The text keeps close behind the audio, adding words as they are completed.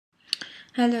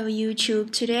Hello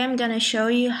YouTube, today I'm gonna show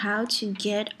you how to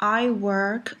get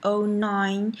iWork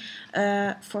 09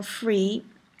 for free.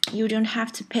 You don't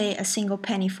have to pay a single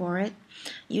penny for it.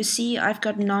 You see, I've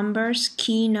got numbers,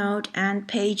 keynote and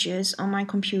pages on my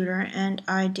computer and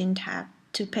I didn't have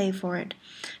to pay for it.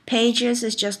 Pages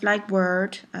is just like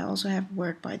Word. I also have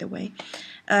Word, by the way.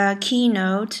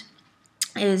 Keynote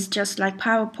is just like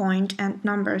PowerPoint and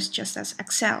numbers just as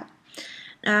Excel.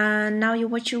 Now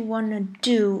what you want to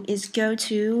do is go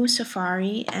to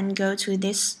Safari and go to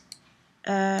this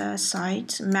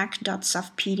site,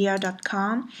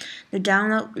 mac.safpedia.com. The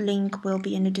download link will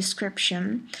be in the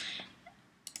description.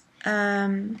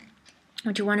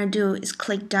 What you want to do is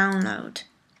click download.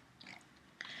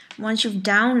 Once you've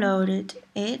downloaded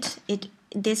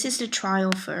this is the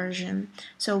trial version.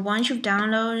 So once you've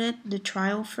downloaded the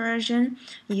trial version,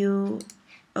 you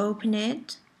open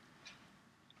it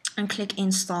and click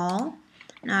install.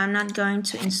 Now I'm not going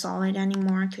to install it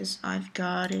anymore because I've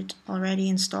got it already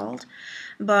installed,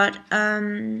 but at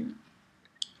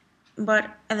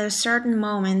a certain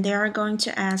moment they are going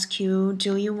to ask you,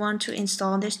 do you want to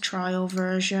install this trial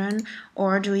version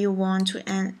or do you want to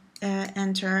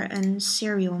enter a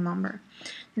serial number?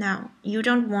 Now you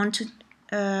don't want to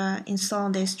install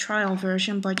this trial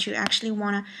version, but you actually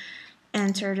want to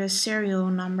enter the serial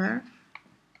number.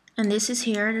 And this is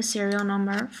here, the serial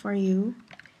number for you.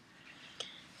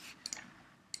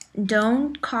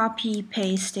 Don't copy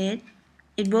paste it.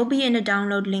 It will be in the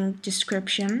download link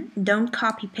description. Don't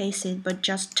copy paste it, but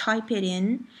just type it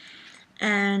in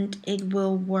and it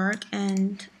will work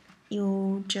and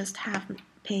you'll just have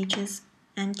pages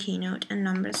and keynote and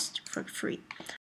numbers for free.